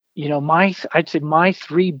I'd say my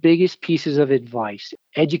three biggest pieces of advice: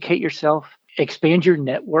 educate yourself, expand your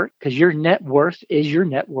network, because your net worth is your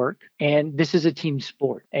network. And this is a team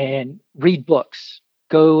sport. And read books,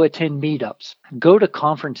 go attend meetups, go to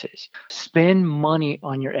conferences, spend money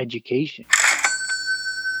on your education.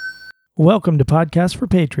 Welcome to Podcast for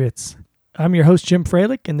Patriots. I'm your host, Jim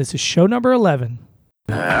Freilich, and this is show number 11.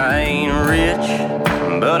 I ain't rich,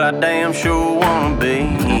 but I damn sure wanna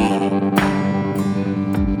be.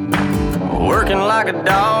 Working like a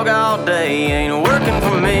dog all day ain't working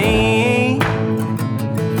for me.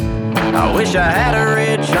 I wish I had a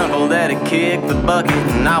rich uncle that'd kick the bucket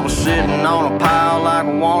and I was sitting on a pile like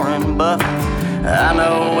Warren Buffett. I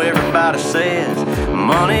know everybody says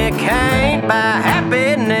money can't buy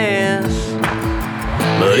happiness,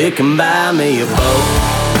 but it can buy me a boat.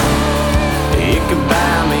 It can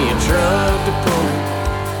buy me a truck to pull.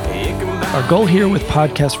 It can buy Our goal here with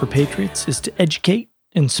Podcast for Patriots is to educate,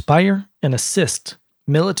 inspire, and assist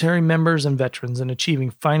military members and veterans in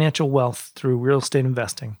achieving financial wealth through real estate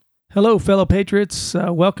investing. Hello, fellow Patriots.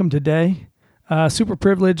 Welcome today. Super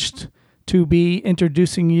privileged to be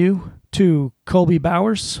introducing you to Colby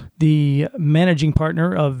Bowers, the managing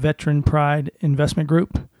partner of Veteran Pride Investment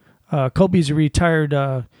Group. Colby's a retired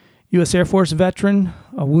U.S. Air Force veteran,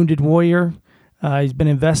 a wounded warrior. He's been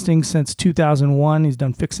investing since 2001. He's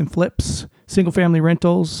done fix and flips, single-family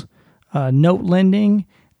rentals, note lending,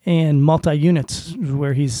 and multi-units,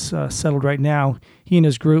 where he's settled right now. He and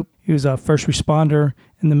his group, he was a first responder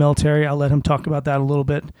in the military. I'll let him talk about that a little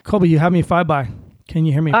bit. Colby, you have me by. Can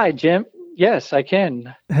you hear me? Hi, Jim. Yes, I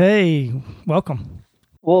can. Hey, welcome.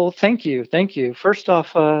 Well, thank you. First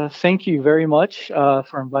off, thank you very much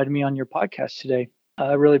for inviting me on your podcast today.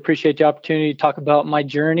 I really appreciate the opportunity to talk about my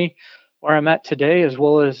journey, where I'm at today, as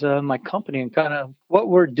well as my company and kind of what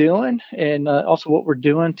we're doing, and also what we're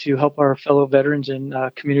doing to help our fellow veterans and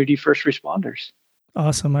community first responders.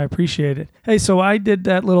 Awesome. I appreciate it. Hey, so I did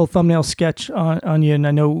that little thumbnail sketch on you, and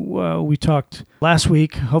I know we talked last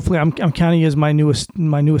week. Hopefully I'm counting you as my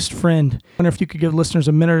newest friend. I wonder if you could give listeners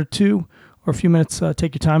a minute or two or a few minutes,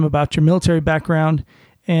 take your time about your military background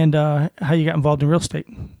and how you got involved in real estate.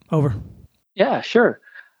 Over. Yeah, sure.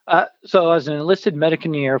 So I was an enlisted medic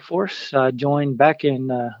in the Air Force. Joined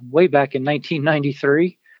way back in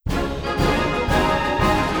 1993.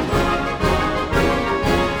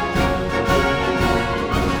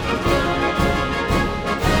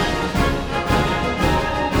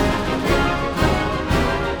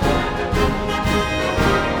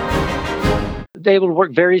 Able to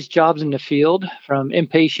work various jobs in the field, from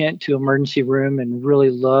inpatient to emergency room, and really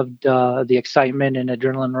loved the excitement and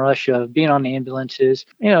adrenaline rush of being on the ambulances,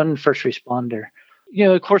 and first responder.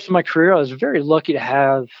 The course of my career, I was very lucky to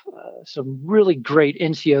have some really great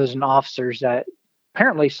NCOs and officers that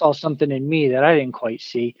apparently saw something in me that I didn't quite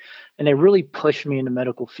see, and they really pushed me in the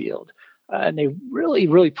medical field. And they really,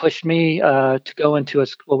 really pushed me to go into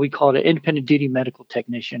what we call an independent duty medical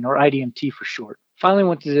technician, or IDMT for short. Finally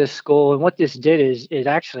went to this school, and what this did is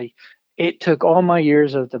it took all my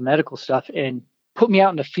years of the medical stuff and put me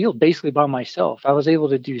out in the field basically by myself. I was able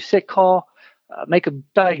to do sick call, make a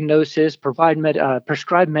diagnosis, prescribe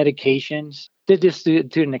medications. Did this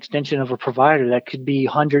to an extension of a provider that could be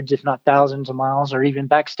hundreds, if not thousands of miles, or even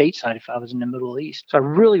back stateside if I was in the Middle East. So I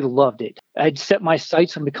really loved it. I'd set my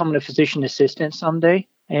sights on becoming a physician assistant someday.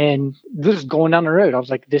 And this is going down the road. I was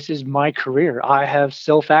like, this is my career. I have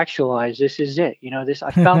self-actualized. This is it.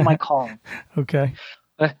 I found my calling. Okay.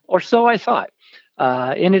 Or so I thought.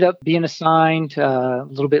 Ended up being assigned a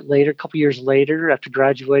little bit later, a couple years later, after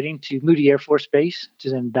graduating, to Moody Air Force Base, which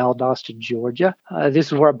is in Valdosta, Georgia. This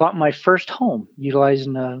is where I bought my first home,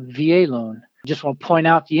 utilizing a VA loan. Just want to point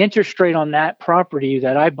out the interest rate on that property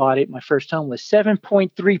that I bought my first home, was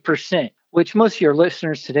 7.3%. Which most of your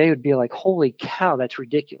listeners today would be like, holy cow, that's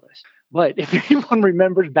ridiculous. But if anyone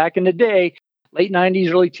remembers back in the day, late 90s,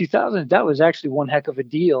 early 2000s, that was actually one heck of a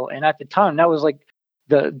deal. And at the time, that was like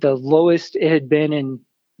the lowest it had been in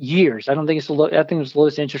years. I think it was the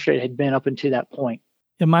lowest interest rate it had been up until that point.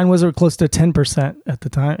 Yeah, mine was close to 10% at the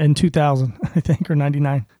time in 2000, I think, or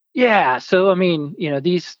 99. Yeah. So,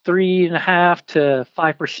 these 3.5% to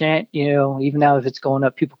 5%, even now if it's going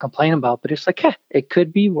up, people complain about, but it's like, it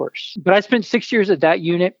could be worse. But I spent 6 years at that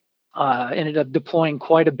unit, ended up deploying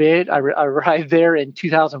quite a bit. I arrived there in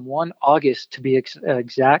 2001, August to be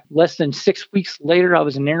exact. Less than 6 weeks later, I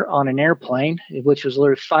was on an airplane, which was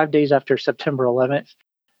literally 5 days after September 11th.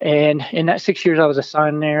 And in that 6 years I was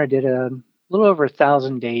assigned there, I did a little over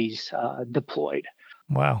 1,000 days deployed.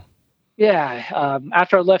 Wow. Yeah.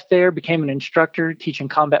 After I left there, became an instructor teaching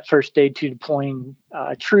combat first aid to deploying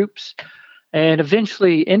troops. and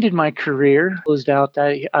eventually ended my career, closed out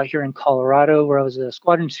here in Colorado, where I was a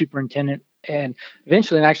squadron superintendent, and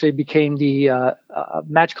eventually actually became the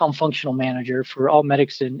MATCOM functional manager for all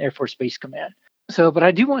medics in Air Force Base Command. So, but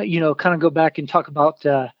I do want to, kind of go back and talk about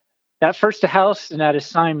that first house and that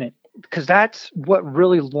assignment, because that's what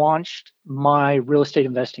really launched my real estate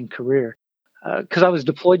investing career. Because I was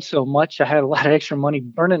deployed so much, I had a lot of extra money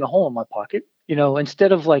burning a hole in my pocket.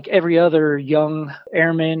 Instead of like every other young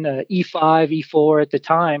airman, E5, E4 at the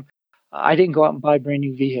time, I didn't go out and buy brand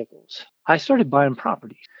new vehicles. I started buying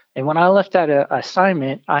properties. And when I left that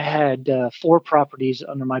assignment, I had 4 properties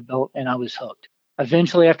under my belt and I was hooked.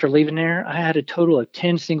 Eventually, after leaving there, I had a total of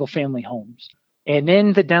 10 single family homes. And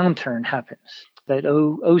then the downturn happens. That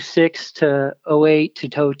 06 to 08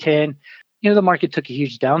 to 10, the market took a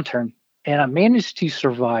huge downturn. And I managed to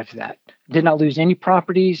survive that. Did not lose any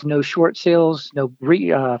properties, no short sales, no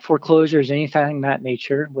foreclosures, anything of that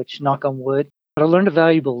nature, which knock on wood. But I learned a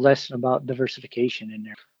valuable lesson about diversification in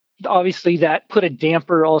there. Obviously, that put a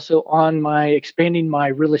damper also on my expanding my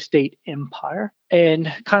real estate empire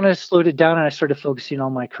and kind of slowed it down, and I started focusing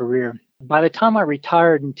on my career. By the time I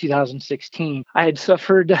retired in 2016, I had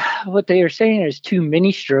suffered what they are saying is 2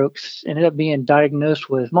 mini strokes, ended up being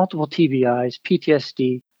diagnosed with multiple TBIs,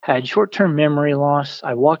 PTSD, had short-term memory loss.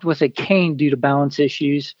 I walked with a cane due to balance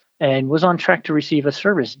issues and was on track to receive a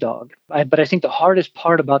service dog. But I think the hardest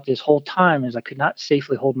part about this whole time is I could not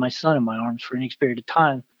safely hold my son in my arms for any period of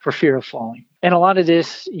time for fear of falling. And a lot of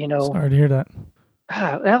this, Sorry to hear that.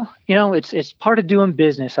 Well, it's part of doing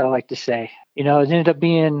business, I like to say. It ended up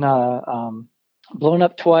being blown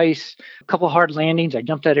up twice, a couple of hard landings. I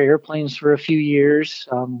jumped out of airplanes for a few years,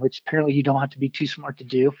 which apparently you don't have to be too smart to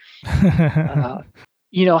do.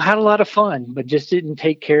 Had a lot of fun, but just didn't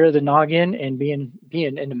take care of the noggin, and being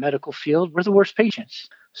in the medical field, we're the worst patients.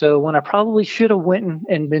 So when I probably should have went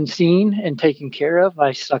and been seen and taken care of,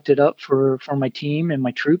 I sucked it up for my team and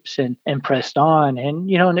my troops and pressed on. And,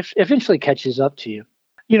 and it eventually catches up to you.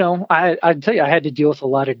 I'd tell you, I had to deal with a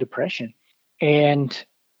lot of depression. And,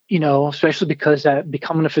 especially because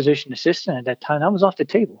becoming a physician assistant at that time, I was off the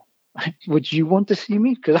table. Would you want to see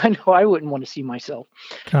me? Because I know I wouldn't want to see myself.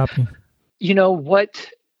 Copy. What,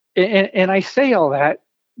 and I say all that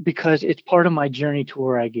because it's part of my journey to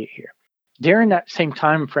where I get here. During that same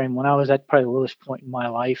time frame, when I was at probably the lowest point in my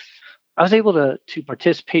life, I was able to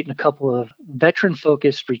participate in a couple of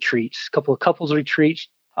veteran-focused retreats, a couple of couples retreats.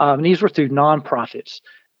 And these were through nonprofits.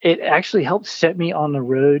 It actually helped set me on the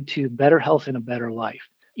road to better health and a better life.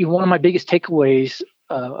 One of my biggest takeaways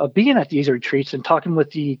of being at these retreats and talking with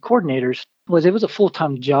the coordinators was it was a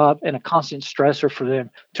full-time job and a constant stressor for them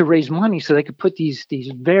to raise money so they could put these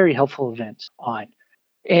very helpful events on.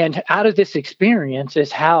 And out of this experience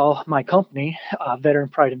is how my company, Veteran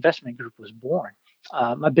Pride Investment Group, was born.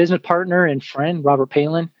 My business partner and friend, Robert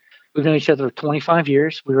Palin, we've known each other for 25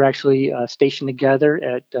 years. We were actually stationed together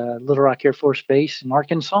at Little Rock Air Force Base in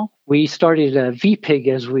Arkansas. We started VPIG,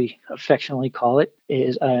 as we affectionately call it,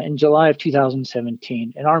 in July of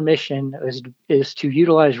 2017. And our mission is to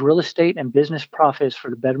utilize real estate and business profits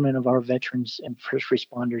for the betterment of our veterans and first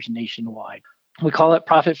responders nationwide. We call it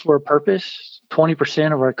Profit for a Purpose.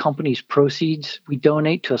 20% of our company's proceeds we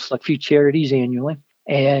donate to a select few charities annually.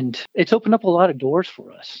 And it's opened up a lot of doors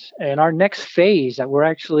for us. And our next phase that we're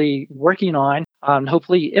actually working on,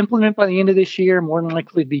 hopefully implement by the end of this year, more than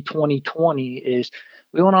likely be 2020, is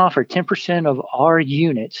we want to offer 10% of our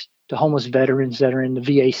units to homeless veterans that are in the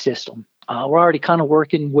VA system. We're already kind of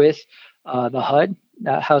working with the HUD,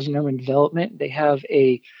 Housing and Urban Development. They have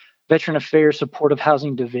a Veteran Affairs Supportive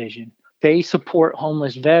Housing Division. They support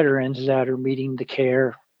homeless veterans that are meeting the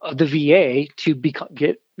care of the VA to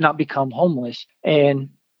not become homeless.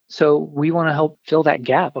 And so we want to help fill that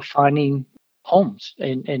gap of finding homes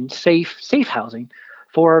and safe housing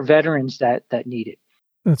for our veterans that need it.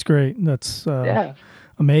 That's great. That's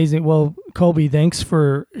amazing. Well, Colby, thanks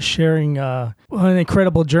for sharing an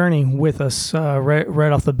incredible journey with us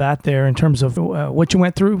right off the bat there in terms of what you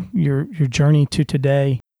went through, your journey to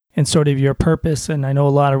today, and sort of your purpose. And I know a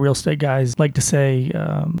lot of real estate guys like to say,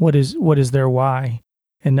 what is their why?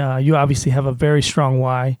 And you obviously have a very strong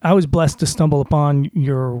why. I was blessed to stumble upon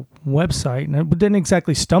your website, and I didn't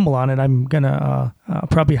exactly stumble on it. I'm going to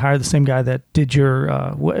probably hire the same guy that did your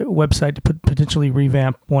website to potentially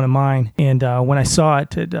revamp one of mine. And when I saw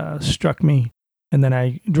it, it struck me. And then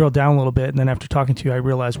I drilled down a little bit. And then after talking to you, I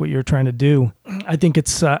realized what you're trying to do. I think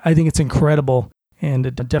it's incredible,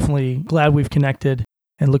 and definitely glad we've connected,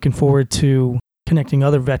 and looking forward to connecting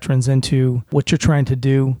other veterans into what you're trying to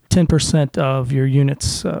do. 10% of your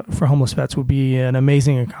units for homeless vets would be an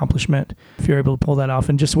amazing accomplishment if you're able to pull that off.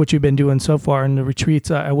 And just what you've been doing so far in the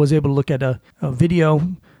retreats, I was able to look at a video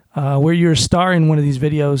where you're starring one of these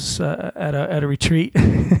videos at a retreat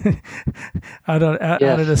out at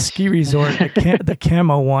a ski resort, the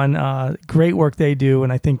Camo one. Great work they do,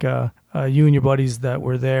 and I think you and your buddies that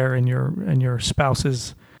were there and your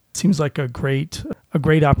spouses, seems like a great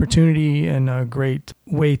opportunity and a great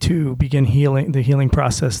way to begin the healing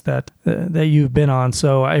process that you've been on.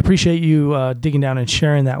 So I appreciate you digging down and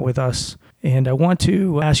sharing that with us. And I want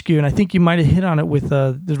to ask you, and I think you might have hit on it with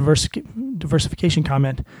the diversification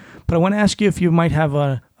comment, but I want to ask you if you might have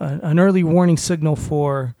an early warning signal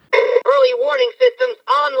for... Early warning systems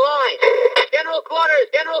online. General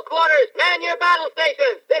quarters, man your battle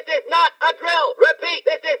stations. This is not a drill. Repeat,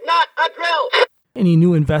 this is not a drill. Any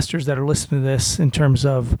new investors that are listening to this in terms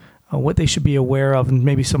of what they should be aware of and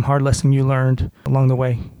maybe some hard lesson you learned along the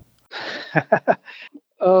way?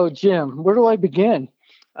 Oh, Jim, where do I begin?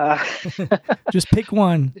 Just pick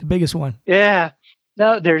one, the biggest one. Yeah.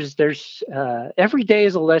 No, there's every day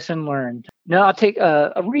is a lesson learned. No, I'll take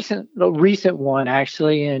a recent one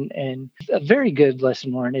actually, and a very good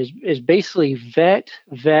lesson learned is basically vet,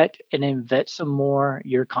 and then vet some more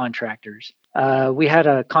your contractors. We had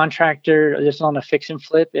a contractor that's on a fix and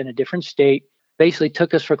flip in a different state. Basically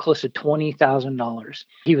took us for close to $20,000.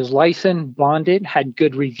 He was licensed, bonded, had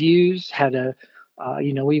good reviews, had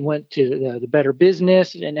we went to the Better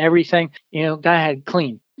Business and everything. Guy had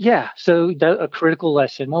clean. Yeah, so a critical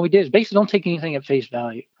lesson. What we did is basically don't take anything at face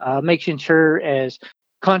value. Making sure as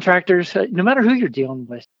contractors, no matter who you're dealing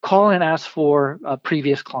with, call and ask for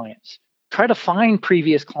previous clients. Try to find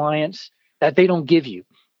previous clients that they don't give you,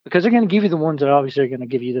 because they're going to give you the ones that obviously are going to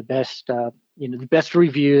give you the best, the best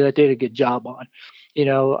review that they did a good job on.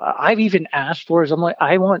 I've even asked for is I'm like,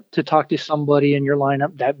 I want to talk to somebody in your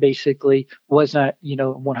lineup that basically was not,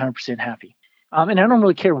 100% happy. And I don't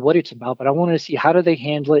really care what it's about, but I wanted to see how do they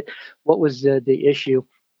handle it? What was the issue?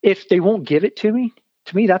 If they won't give it to me,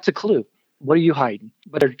 that's a clue. What are you hiding?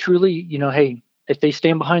 But they're truly, hey, if they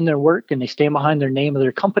stand behind their work and they stand behind their name of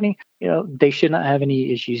their company, they should not have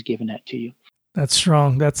any issues giving that to you. That's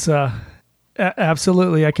strong. That's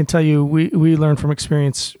absolutely. I can tell you, we learned from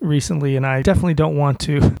experience recently, and I definitely don't want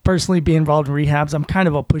to personally be involved in rehabs. I'm kind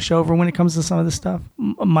of a pushover when it comes to some of this stuff.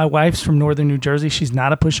 My wife's from northern New Jersey. She's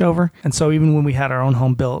not a pushover. And so even when we had our own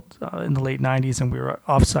home built in the late 90s and we were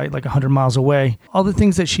offsite like 100 miles away, all the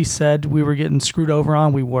things that she said we were getting screwed over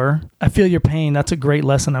on, we were. I feel your pain. That's a great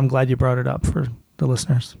lesson. I'm glad you brought it up for the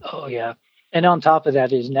listeners. Oh, yeah. And on top of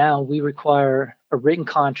that is now we require a written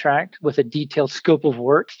contract with a detailed scope of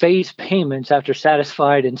work, phased payments after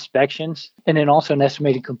satisfied inspections, and then also an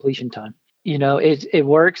estimated completion time. It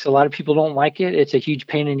works. A lot of people don't like it. It's a huge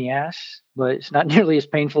pain in the ass, but it's not nearly as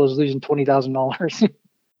painful as losing $20,000.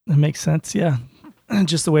 That makes sense. Yeah.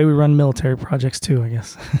 Just the way we run military projects too, I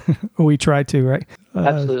guess. Or we try to, right?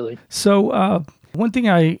 Absolutely. So one thing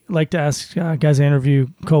I like to ask guys I interview,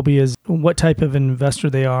 Colby, is what type of investor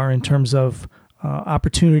they are in terms of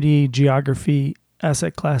opportunity, geography,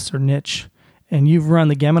 asset class, or niche. And you've run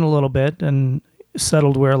the gamut a little bit and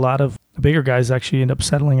settled where a lot of the bigger guys actually end up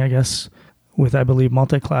settling, I guess, with, I believe,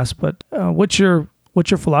 multi-class. But what's your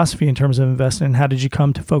philosophy in terms of investing, and how did you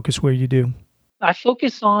come to focus where you do? I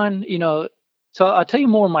focus on, so I'll tell you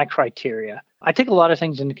more of my criteria. I take a lot of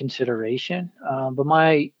things into consideration, but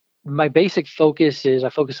my basic focus is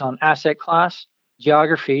I focus on asset class,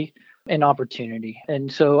 geography, and opportunity.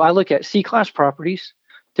 And so I look at C-class properties,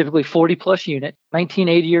 typically 40 plus unit,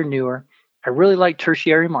 1980 or newer. I really like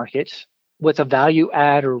tertiary markets with a value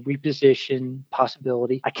add or reposition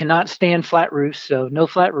possibility. I cannot stand flat roofs, so no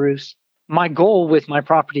flat roofs. My goal with my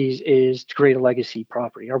properties is to create a legacy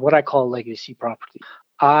property, or what I call a legacy property.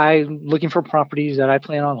 I'm looking for properties that I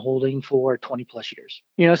plan on holding for 20 plus years.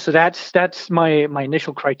 So that's my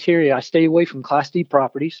initial criteria. I stay away from Class D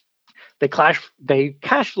properties. They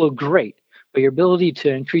cash flow great, but your ability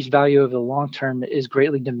to increase value over the long term is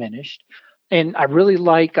greatly diminished. And I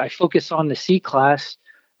focus on the C class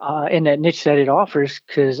and that niche that it offers,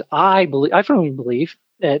 because I firmly believe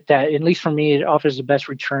that at least for me, it offers the best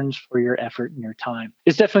returns for your effort and your time.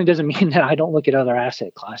 This definitely doesn't mean that I don't look at other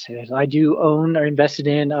asset classes. I do own or invested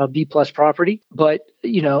in a B plus property, but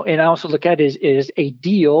and I also look at it as a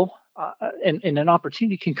deal. And an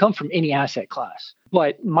opportunity can come from any asset class.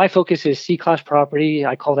 But my focus is C-class property.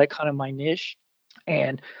 I call that kind of my niche,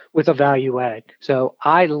 and with a value add. So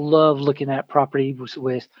I love looking at property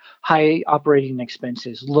with high operating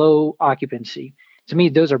expenses, low occupancy. To me,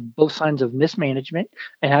 those are both signs of mismanagement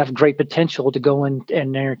and have great potential to go in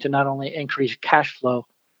there to not only increase cash flow,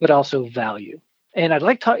 but also value. And I'd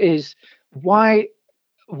like to talk is why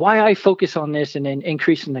I focus on this and then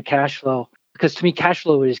increasing the cash flow, because to me, cash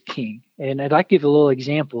flow is king. And I'd like to give a little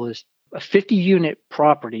example is a 50 unit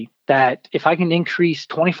property that if I can increase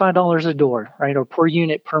 $25 a door, right, or per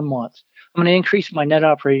unit per month, I'm going to increase my net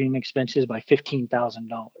operating expenses by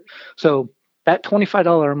 $15,000. So that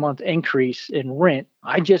 $25 a month increase in rent,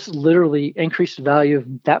 I just literally increased the value of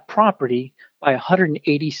that property by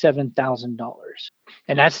 $187,000.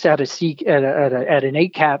 And that's at an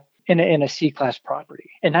 8 cap in a C-class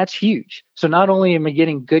property. And that's huge. So not only am I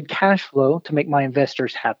getting good cash flow to make my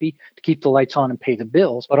investors happy, to keep the lights on and pay the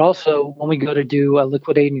bills, but also when we go to do a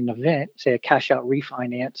liquidating event, say a cash out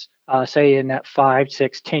refinance, say in that 5,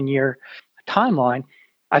 6, 10-year timeline,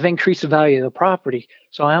 I've increased the value of the property.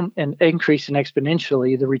 So I'm increasing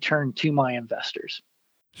exponentially the return to my investors.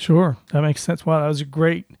 Sure. That makes sense. Wow, that was a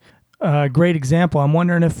great example. I'm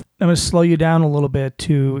wondering if I'm going to slow you down a little bit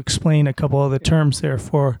to explain a couple of the terms there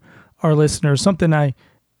for our listeners. Something I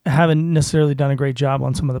haven't necessarily done a great job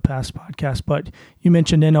on some of the past podcasts, but you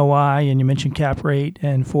mentioned NOI and you mentioned cap rate.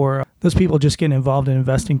 And for those people just getting involved in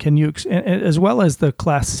investing, can you, as well as the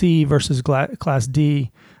Class C versus Class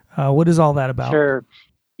D, what is all that about? Sure.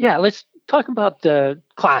 Yeah, let's talk about the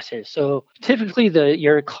classes. So typically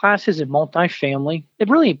your classes in multifamily, it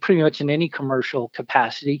really pretty much in any commercial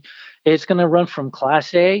capacity, it's going to run from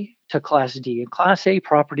Class A to Class D. And Class A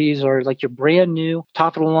properties are like your brand new,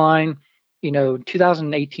 top of the line,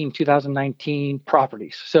 2018, 2019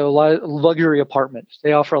 properties. So a lot of luxury apartments.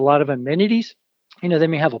 They offer a lot of amenities. They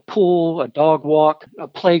may have a pool, a dog walk, a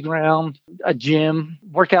playground, a gym,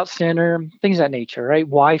 workout center, things of that nature, right?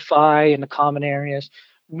 Wi-Fi in the common areas.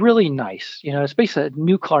 Really nice. It's basically a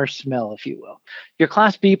new car smell, if you will. Your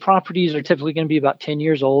Class B properties are typically going to be about 10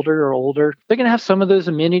 years older. They're going to have some of those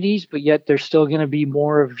amenities, but yet they're still going to be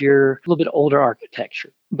more of your little bit older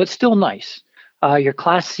architecture, but still nice. Your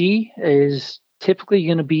Class C is typically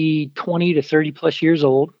going to be 20 to 30 plus years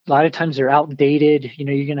old. A lot of times they're outdated.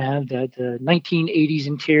 You're going to have the 1980s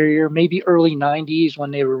interior, maybe early 90s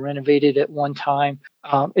when they were renovated at one time.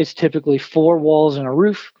 It's typically 4 walls and a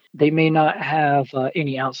roof. They may not have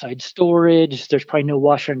any outside storage. There's probably no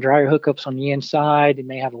washer and dryer hookups on the inside. They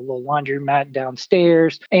may have a little laundromat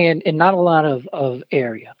downstairs and not a lot of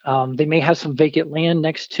area. They may have some vacant land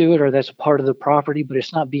next to it, or that's a part of the property, but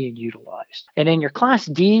it's not being utilized. And in your Class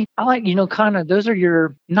D, I like, kind of those are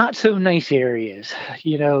your not so nice areas.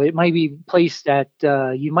 It might be a place that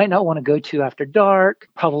you might not want to go to after dark,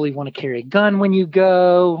 probably want to carry a gun when you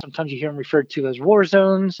go. Sometimes you hear them referred to as war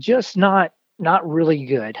zones, just not really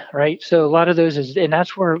good, right? So a lot of those and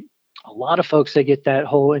that's where a lot of folks, they get that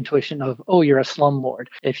whole intuition of, oh, you're a slumlord.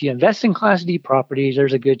 If you invest in Class D properties,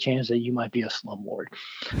 there's a good chance that you might be a slumlord.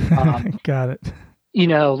 Got it.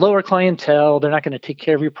 Lower clientele, they're not going to take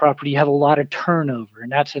care of your property. You have a lot of turnover. And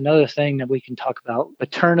that's another thing that we can talk about. The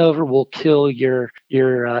turnover will kill your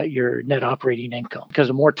net operating income, because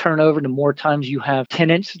the more turnover, the more times you have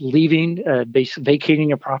tenants leaving, vacating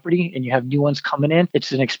your property, and you have new ones coming in.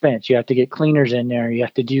 It's an expense. You have to get cleaners in there. You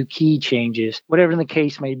have to do key changes, whatever the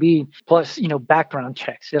case may be. Plus, background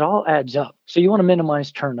checks. It all adds up. So you want to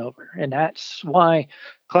minimize turnover. And that's why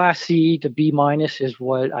Class C to B minus is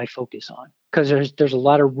what I focus on, because there's a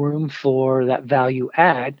lot of room for that value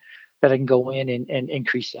add that I can go in and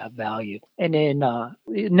increase that value. And then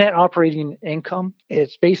net operating income,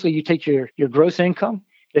 it's basically you take your gross income.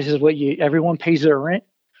 This is what everyone pays their rent.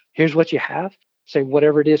 Here's what you have. Say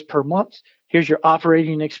whatever it is per month. Here's your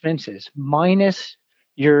operating expenses minus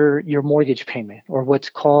your mortgage payment, or what's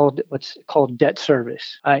called debt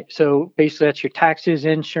service. All right. So basically that's your taxes,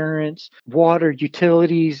 insurance, water,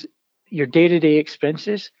 utilities, your day-to-day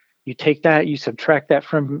expenses. You take that, you subtract that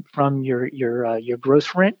from your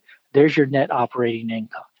gross rent. There's your net operating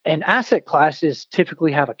income. And asset classes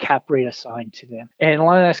typically have a cap rate assigned to them. And a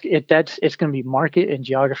lot of it's going to be market and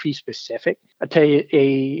geography specific. I'll tell you,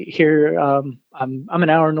 I'm an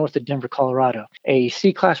hour north of Denver, Colorado. A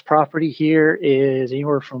C-class property here is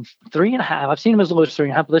anywhere from 3.5. I've seen them as low as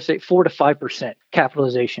 3.5, but let's say 4 to 5%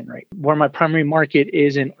 capitalization rate. Where my primary market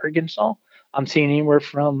is in Arkansas, I'm seeing anywhere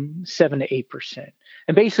from 7 to 8%.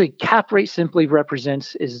 And basically, cap rate simply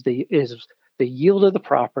represents is the yield of the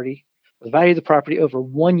property, the value of the property over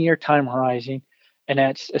 1 year time horizon, and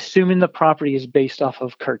that's assuming the property is based off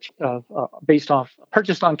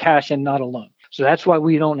purchased on cash and not a loan. So that's why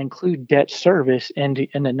we don't include debt service in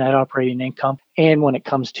the net operating income and when it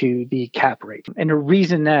comes to the cap rate. And the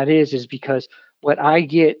reason that is because what I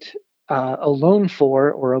get a loan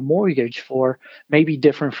for or a mortgage for may be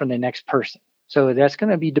different from the next person. So that's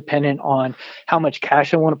going to be dependent on how much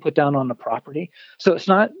cash I want to put down on the property. So it's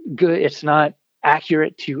not good. It's not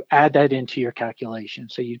accurate to add that into your calculation.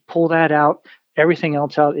 So you pull that out. Everything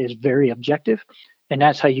else out is very objective. And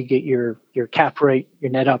that's how you get your cap rate, your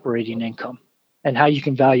net operating income, and how you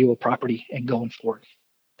can value a property and going forward.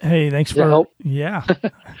 Hey, thanks for yeah,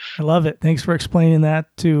 I love it. Thanks for explaining that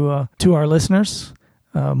to our listeners.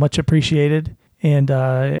 Much appreciated. And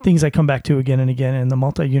things I come back to again and again in the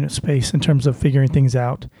multi-unit space in terms of figuring things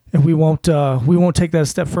out. And we won't take that a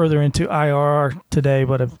step further into IRR today,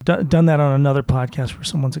 but I've done that on another podcast where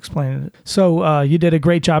someone's explaining it. So you did a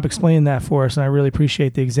great job explaining that for us, and I really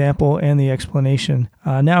appreciate the example and the explanation.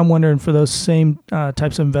 Now I'm wondering, for those same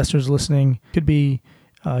types of investors listening, could be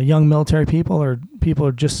young military people or people who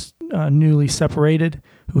are just newly separated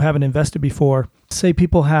who haven't invested before. Say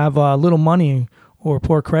people have little money or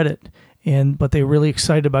poor credit, but they're really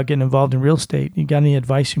excited about getting involved in real estate. You got any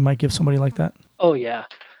advice you might give somebody like that? Oh, yeah.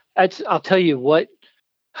 I'll tell you what,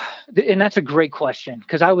 and that's a great question,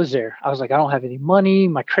 because I was there. I was like, I don't have any money.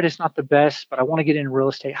 My credit's not the best, but I want to get into real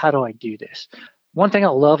estate. How do I do this? One thing I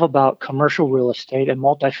love about commercial real estate and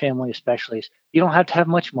multifamily especially is you don't have to have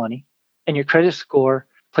much money, and your credit score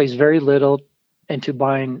plays very little into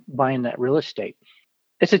buying that real estate.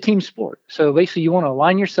 It's a team sport. So basically, you want to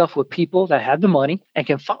align yourself with people that have the money and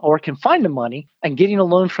can find the money. And getting a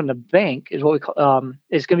loan from the bank is what we call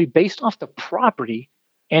is going to be based off the property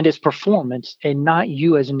and its performance, and not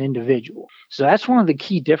you as an individual. So that's one of the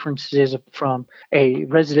key differences from a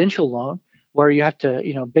residential loan, where you have to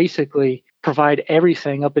basically provide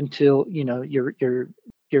everything up until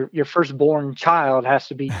your firstborn child has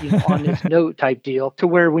to be on this note type deal. To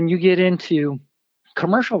where when you get into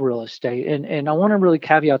commercial real estate, and I want to really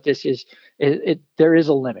caveat this, is there is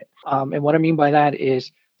a limit. And what I mean by that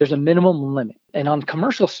is there's a minimum limit. And on the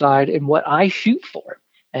commercial side, and what I shoot for,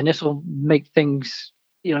 and this will make things,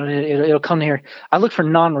 it'll come here. I look for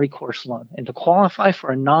non-recourse loan. And to qualify for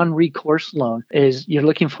a non-recourse loan is you're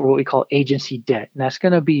looking for what we call agency debt. And that's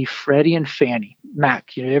going to be Freddie and Fannie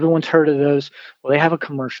Mac. Everyone's heard of those. Well, they have a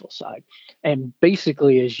commercial side. And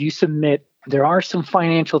basically, as you submit, there are some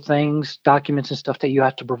financial things, documents and stuff that you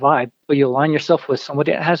have to provide, but you align yourself with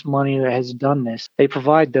somebody that has money that has done this. They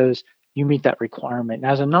provide those. You meet that requirement.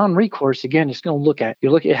 And as a non-recourse, again, it's going to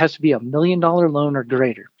it has to be $1 million loan or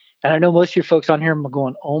greater. And I know most of your folks on here are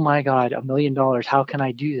going, oh my God, $1 million. How can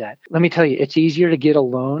I do that? Let me tell you, it's easier to get a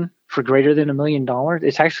loan for greater than $1 million.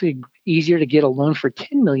 It's actually easier to get a loan for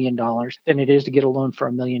 $10 million than it is to get a loan for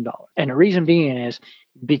 $1 million. And the reason being is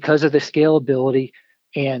because of the scalability.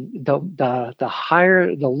 And the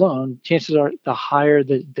higher the loan, chances are the higher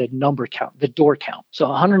the number count, the door count. So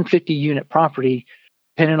 150 unit property,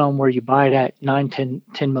 depending on where you buy it at,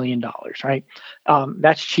 $10 million, right?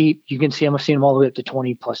 That's cheap. You can see I'm seeing them all the way up to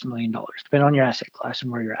 $20+ million, depending on your asset class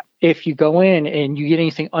and where you're at. If you go in and you get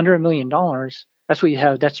anything under $1 million, that's what you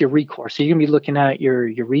have. That's your recourse. So you're gonna be looking at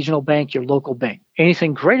your regional bank, your local bank.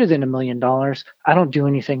 Anything greater than $1 million, I don't do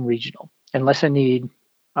anything regional unless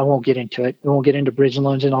I won't get into it. We won't get into bridge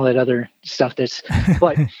loans and all that other stuff.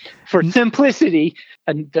 But for simplicity,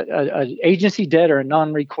 an agency debt or a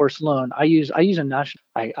non-recourse loan, I use a national.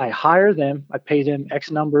 I hire them. I pay them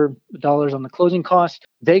X number of dollars on the closing cost.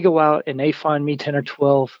 They go out and they find me 10 or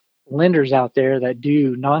 12 lenders out there that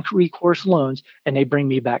do non-recourse loans, and they bring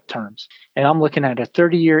me back terms. And I'm looking at a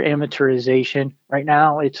 30-year amortization. Right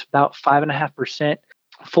now, it's about 5.5%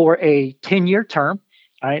 for a 10-year term.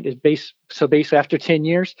 All right, so basically after 10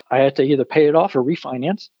 years, I have to either pay it off or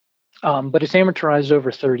refinance, but it's amortized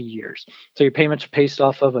over 30 years. So your payments are based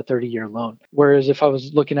off of a 30-year loan. Whereas if I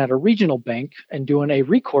was looking at a regional bank and doing a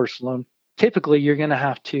recourse loan, typically you're going to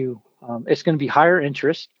have to, it's going to be higher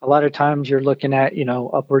interest. A lot of times you're looking at,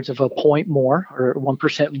 upwards of a point more or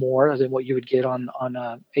 1% more than what you would get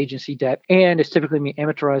on agency debt. And it's typically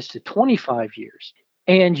amortized to 25 years.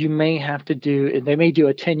 And you may have to they may do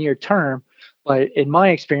a 10-year term. But in my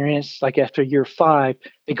experience, like after year 5,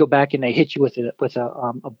 they go back and they hit you with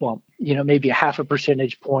a bump, maybe a 0.5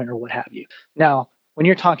 percentage point or what have you. Now, when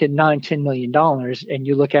you're talking $9-10 million and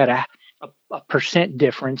you look at a percent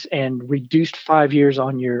difference and reduced 5 years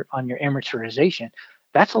on your amortization,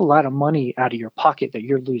 that's a lot of money out of your pocket that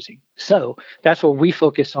you're losing. So that's what we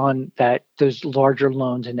focus on, those larger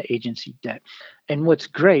loans and the agency debt. And what's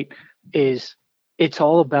great is it's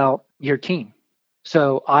all about your team.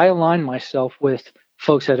 So I align myself with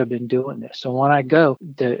folks that have been doing this. So when I go,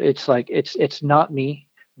 it's like it's not me.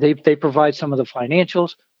 They provide some of the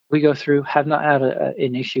financials. We go through. Have not had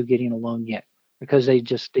an issue getting a loan yet because they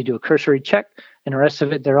do a cursory check, and the rest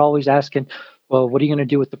of it they're always asking, Well, what are you going to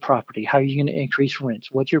do with the property? How are you going to increase rents?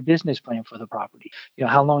 What's your business plan for the property?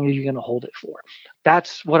 How long are you going to hold it for?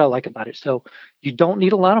 That's what I like about it. So you don't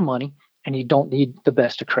need a lot of money, and you don't need the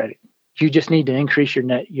best of credit. You just need to increase your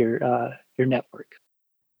network.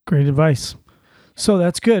 Great advice. So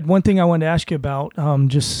that's good. One thing I wanted to ask you about,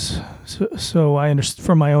 just so I understand,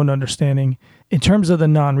 from my own understanding, in terms of the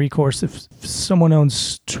non-recourse, if someone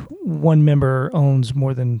one member owns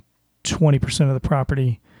more than 20% of the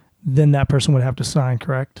property, then that person would have to sign,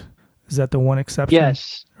 correct? Is that the one exception?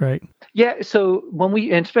 Yes. Right. Yeah. So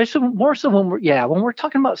and especially more so when we're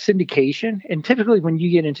talking about syndication, and typically when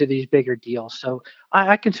you get into these bigger deals, so I'm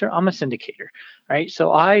a syndicator, right?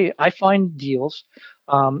 So I find deals,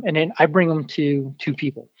 and then I bring them to two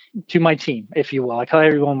people, to my team, if you will. I call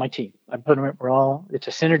everyone on my team. I put them. It's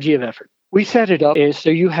a synergy of effort. We set it up so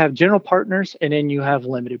you have general partners, and then you have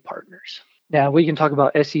limited partners. Now we can talk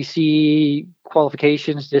about SEC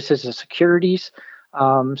qualifications. This is a securities.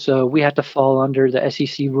 So we have to fall under the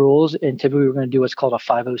SEC rules, and typically we're going to do what's called a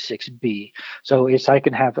 506B. So I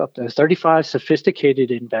can have up to 35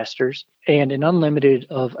 sophisticated investors and an unlimited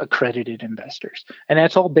of accredited investors. And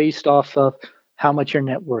that's all based off of how much your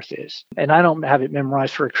net worth is. And I don't have it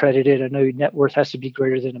memorized for accredited. I know your net worth has to be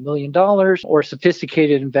greater than $1 million, or a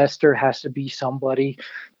sophisticated investor has to be somebody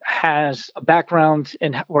has a background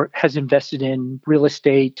or has invested in real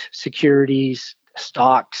estate, securities,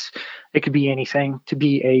 stocks. It could be anything to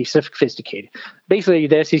be a sophisticated. Basically,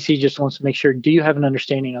 the SEC just wants to make sure, do you have an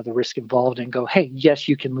understanding of the risk involved, and go, hey, yes,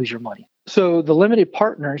 you can lose your money. So the limited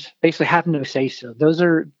partners basically have no say so.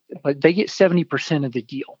 But they get 70% of the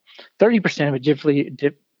deal. 30% of it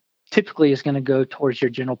typically is going to go towards your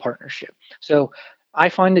general partnership. So I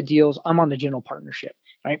find the deals, I'm on the general partnership,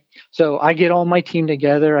 right? So I get all my team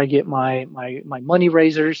together. I get my money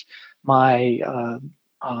raisers, my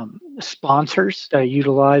sponsors that I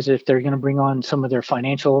utilize if they're going to bring on some of their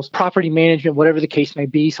financials, property management, whatever the case may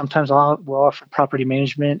be. Sometimes we'll offer property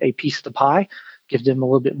management a piece of the pie, give them a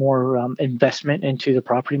little bit more investment into the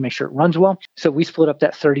property, make sure it runs well. So we split up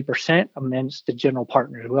that 30% amongst the general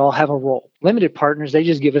partners. We all have a role. Limited partners, they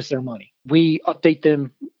just give us their money. We update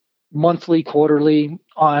them monthly, quarterly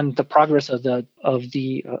on the progress of the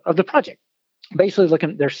project. Basically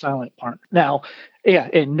looking at their silent partner. Now, we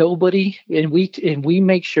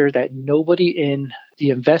make sure that nobody in the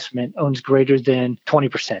investment owns greater than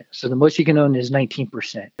 20%. So the most you can own is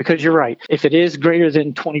 19%. Because you're right, if it is greater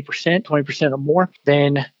than 20% or more,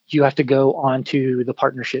 then you have to go on to the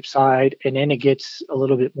partnership side, and then it gets a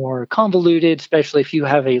little bit more convoluted, especially if you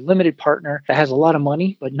have a limited partner that has a lot of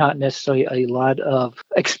money, but not necessarily a lot of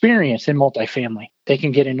experience in multifamily. They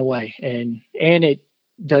can get in the way, and it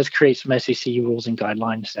does create some SEC rules and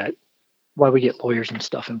guidelines that why we get lawyers and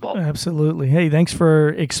stuff involved. Absolutely. Hey, thanks for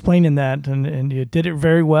explaining that. And you did it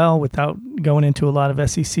very well without going into a lot of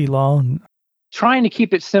SEC law. Trying to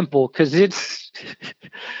keep it simple, because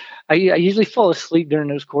I usually fall asleep during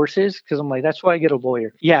those courses because I'm like, that's why I get a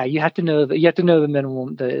lawyer. Yeah, you have to know the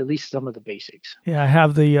minimum, at least some of the basics. Yeah, I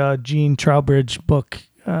have the Gene Trowbridge book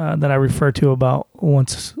that I refer to about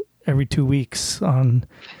once every 2 weeks on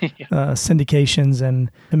syndications,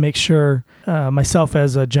 and to make sure myself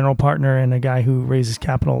as a general partner and a guy who raises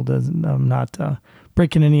capital, I'm not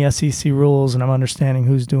breaking any SEC rules, and I'm understanding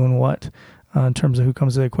who's doing what in terms of who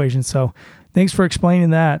comes to the equation. So thanks for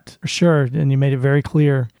explaining that, for sure, and you made it very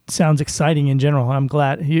clear. It sounds exciting in general. I'm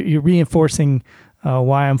glad you're reinforcing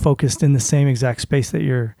why I'm focused in the same exact space that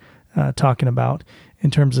you're talking about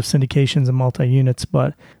in terms of syndications and multi-units.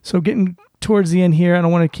 But so getting towards the end here, I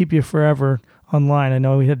don't want to keep you forever online. I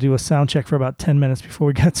know we had to do a sound check for about 10 minutes before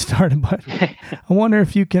we got started, but I wonder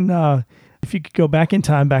if you could go back in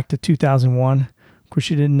time, back to 2001. Of course,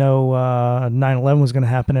 you didn't know 9/11 was going to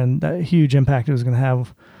happen and that huge impact it was going to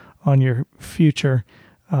have on your future,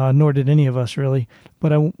 nor did any of us really.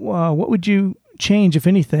 But what would you change, if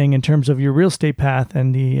anything, in terms of your real estate path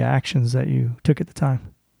and the actions that you took at the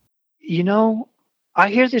time? I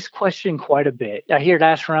hear this question quite a bit. I hear it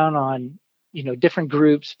asked around on different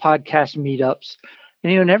groups, podcast meetups,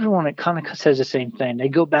 and everyone kind of says the same thing. They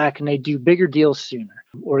go back and they do bigger deals sooner,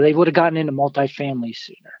 or they would have gotten into multifamily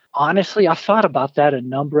sooner. Honestly, I've thought about that a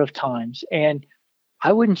number of times, and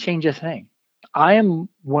I wouldn't change a thing. I am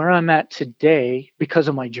where I'm at today because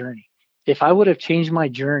of my journey. If I would have changed my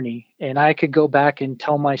journey and I could go back and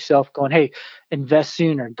tell myself going, hey, invest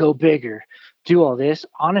sooner, go bigger, do all this,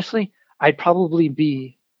 honestly, I'd probably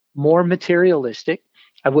be more materialistic.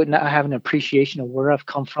 I would not have an appreciation of where I've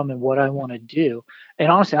come from and what I want to do.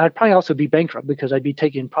 And honestly, I'd probably also be bankrupt because I'd be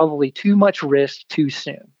taking probably too much risk too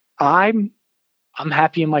soon. I'm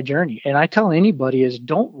happy in my journey. And I tell anybody is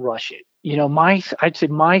don't rush it. I'd say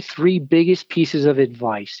my three biggest pieces of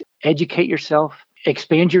advice: educate yourself,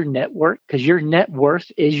 expand your network, because your net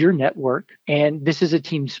worth is your network. And this is a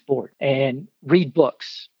team sport. And read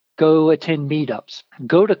books, go attend meetups,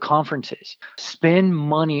 go to conferences, spend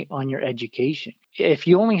money on your education. If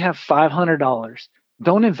you only have $500,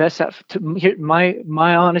 don't invest that.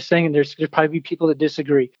 My honest thing, and there's probably people that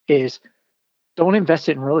disagree, is don't invest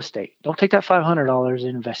it in real estate. Don't take that $500 and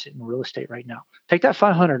invest it in real estate right now. Take that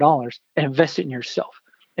 $500 and invest it in yourself.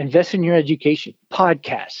 Invest in your education,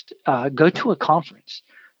 podcast, go to a conference,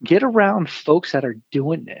 get around folks that are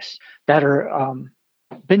doing this, that are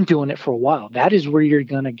been doing it for a while. That is where you're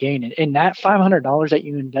going to gain it. And that $500 that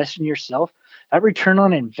you invest in yourself, that return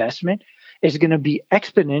on investment is going to be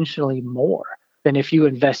exponentially more than if you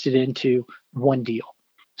invested into one deal.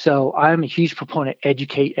 So I'm a huge proponent,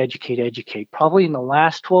 educate. Probably in the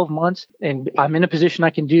last 12 months, and I'm in a position I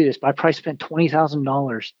can do this, but I probably spent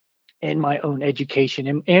 $20,000 in my own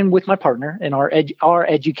education and with my partner in our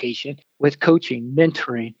education, with coaching,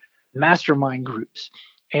 mentoring, mastermind groups.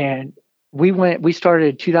 And we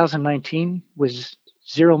started 2019 with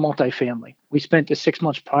 0 multifamily. We spent the 6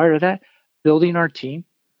 months prior to that building our team.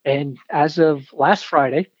 And as of last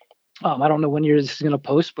Friday, I don't know when this is going to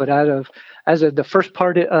post, but as of the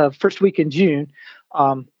first week in June,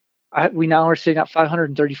 we now are sitting at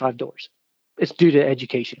 535 doors. It's due to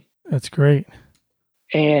education. That's great.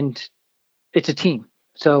 And it's a team.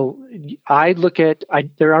 So I look at,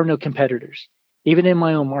 there are no competitors. Even in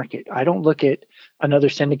my own market, I don't look at another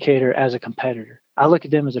syndicator as a competitor. I look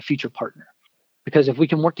at them as a future partner. Because if we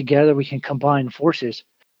can work together, we can combine forces,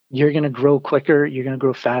 you're going to grow quicker, you're going to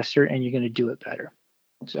grow faster, and you're going to do it better.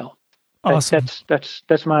 So awesome.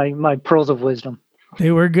 That's my pearls of wisdom.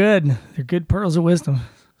 They were good. They're good pearls of wisdom,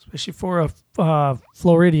 especially for a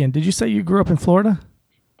Floridian. Did you say you grew up in Florida?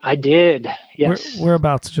 I did. Yes.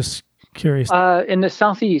 Whereabouts? Just curious. In the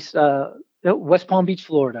southeast, West Palm Beach,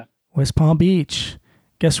 Florida. West Palm Beach.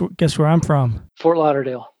 Guess where I'm from? Fort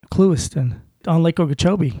Lauderdale. Clewiston, on Lake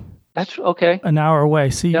Okeechobee. That's okay. An hour away.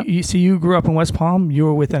 See, Yep. you grew up in West Palm. You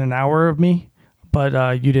were within an hour of me, but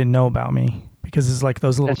you didn't know about me because it's like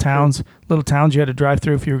those little towns you had to drive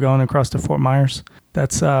through if you were going across to Fort Myers.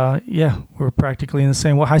 That's we're practically in the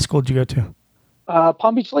same. What high school did you go to?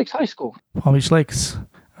 Palm Beach Lakes High School. Palm Beach Lakes.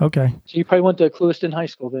 Okay. So you probably went to Clewiston High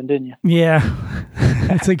School then, didn't you? Yeah,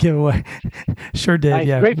 that's a giveaway. Sure did. Nice.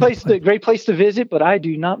 Yeah. Great place to visit, but I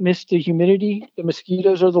do not miss the humidity, the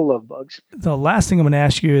mosquitoes, or the love bugs. The last thing I'm going to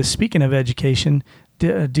ask you is, speaking of education,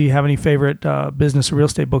 do you have any favorite business or real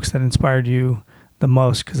estate books that inspired you the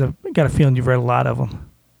most? Because I've got a feeling you've read a lot of them.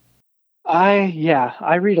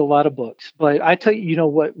 I read a lot of books, but I tell you,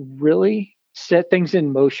 what really set things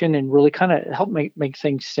in motion and really kind of helped make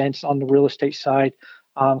things sense on the real estate side,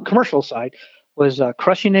 commercial side, was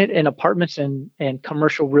Crushing It in Apartments and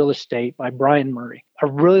Commercial Real Estate by Brian Murray. I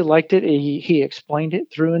really liked it. He explained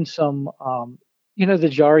it, threw in some, the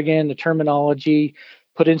jargon, the terminology,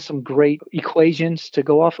 put in some great equations to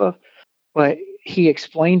go off of. But he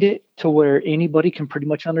explained it to where anybody can pretty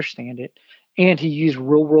much understand it. And he used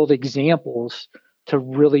real world examples to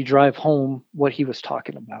really drive home what he was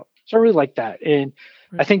talking about. So I really like that. And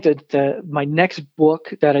I think that my next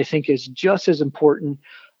book that I think is just as important,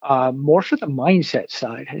 more for the mindset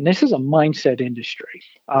side, and this is a mindset industry,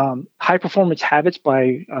 High Performance Habits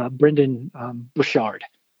by Brendan Burchard.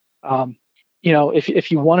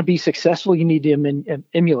 If you want to be successful, you need to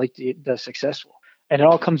emulate the successful. And it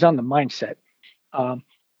all comes down to mindset.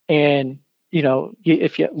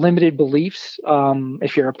 If you have limited beliefs,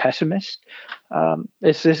 if you're a pessimist,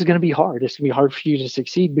 this is going to be hard. It's going to be hard for you to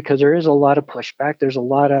succeed because there is a lot of pushback. There's a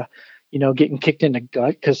lot of, getting kicked in the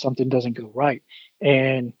gut because something doesn't go right.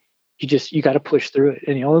 And you got to push through it.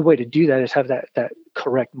 And the only way to do that is have that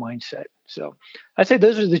correct mindset. So I'd say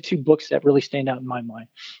those are the two books that really stand out in my mind.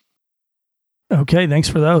 Okay. Thanks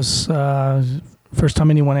for those. First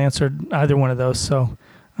time anyone answered either one of those. So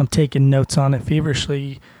I'm taking notes on it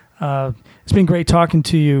feverishly. It's been great talking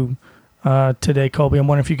to you today, Colby. I'm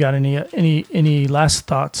wondering if you got any last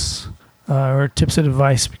thoughts or tips of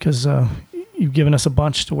advice, because you've given us a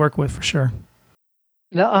bunch to work with for sure.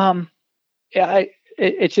 No,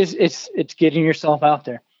 it's getting yourself out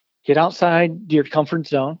there. Get outside your comfort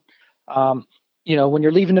zone. When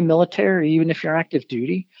you're leaving the military, even if you're active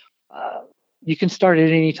duty, you can start at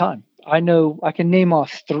any time. I know I can name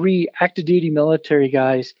off 3 active duty military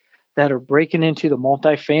guys that are breaking into the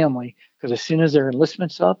multifamily, because as soon as their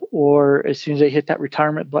enlistment's up or as soon as they hit that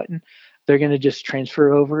retirement button, they're going to just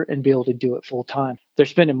transfer over and be able to do it full time. They're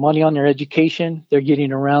spending money on their education. They're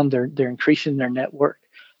getting around. They're increasing their network.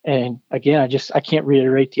 And again, I can't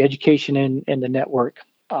reiterate, the education and the network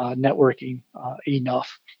networking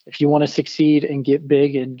enough. If you want to succeed and get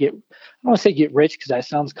big and I don't want to say get rich because that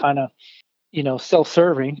sounds kind of,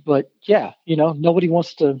 self-serving, but yeah, nobody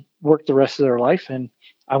wants to work the rest of their life. And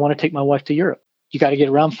I want to take my wife to Europe. You got to get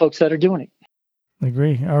around folks that are doing it.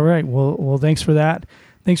 Agree. All right. Well, thanks for that.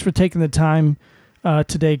 Thanks for taking the time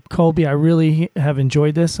today, Colby. I really have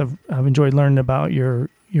enjoyed this. I've enjoyed learning about your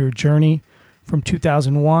journey from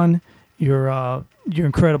 2001, your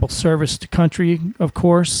incredible service to country, of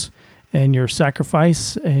course, and your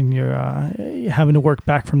sacrifice and your having to work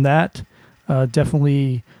back from that.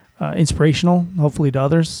 Definitely inspirational, hopefully to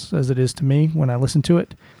others, as it is to me when I listen to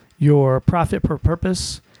it. Your profit per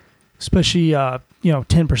purpose, especially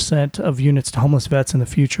 10% of units to homeless vets in the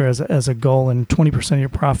future as a goal, and 20% of your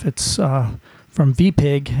profits from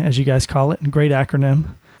VPIG, as you guys call it, great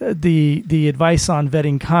acronym. The advice on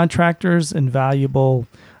vetting contractors, invaluable.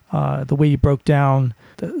 The way you broke down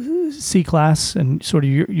the C-class and sort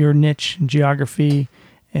of your niche in geography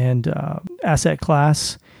and asset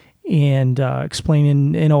class, and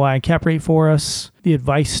explaining NOI and cap rate for us, the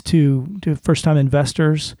advice to first-time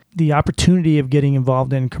investors, the opportunity of getting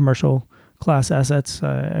involved in commercial class assets.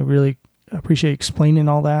 I really appreciate explaining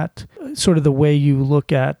all that, sort of the way you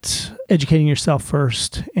look at educating yourself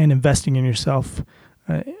first and investing in yourself.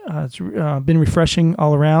 It's been refreshing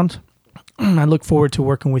all around. I look forward to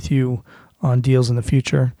working with you on deals in the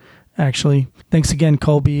future, actually. Thanks again,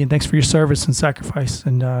 Colby, and thanks for your service and sacrifice,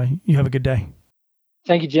 and you have a good day.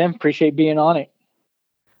 Thank you, Jim. Appreciate being on it.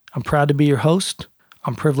 I'm proud to be your host.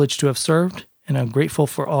 I'm privileged to have served, and I'm grateful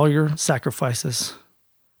for all your sacrifices.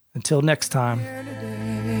 Until next time.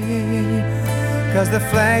 'Cause the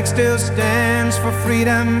flag still stands for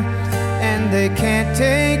freedom, and they can't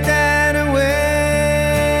take that away.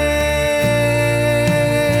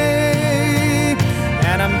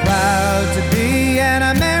 And I'm proud to be an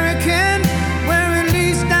American, where at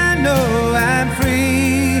least I know I'm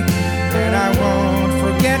free. And I won't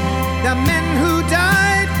forget the men who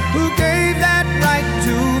died, who gave that right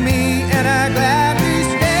to me. And I gladly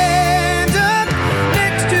stand up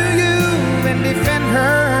next to you and defend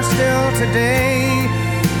her still today.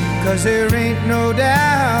 'Cause there ain't no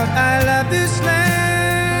doubt I love this land.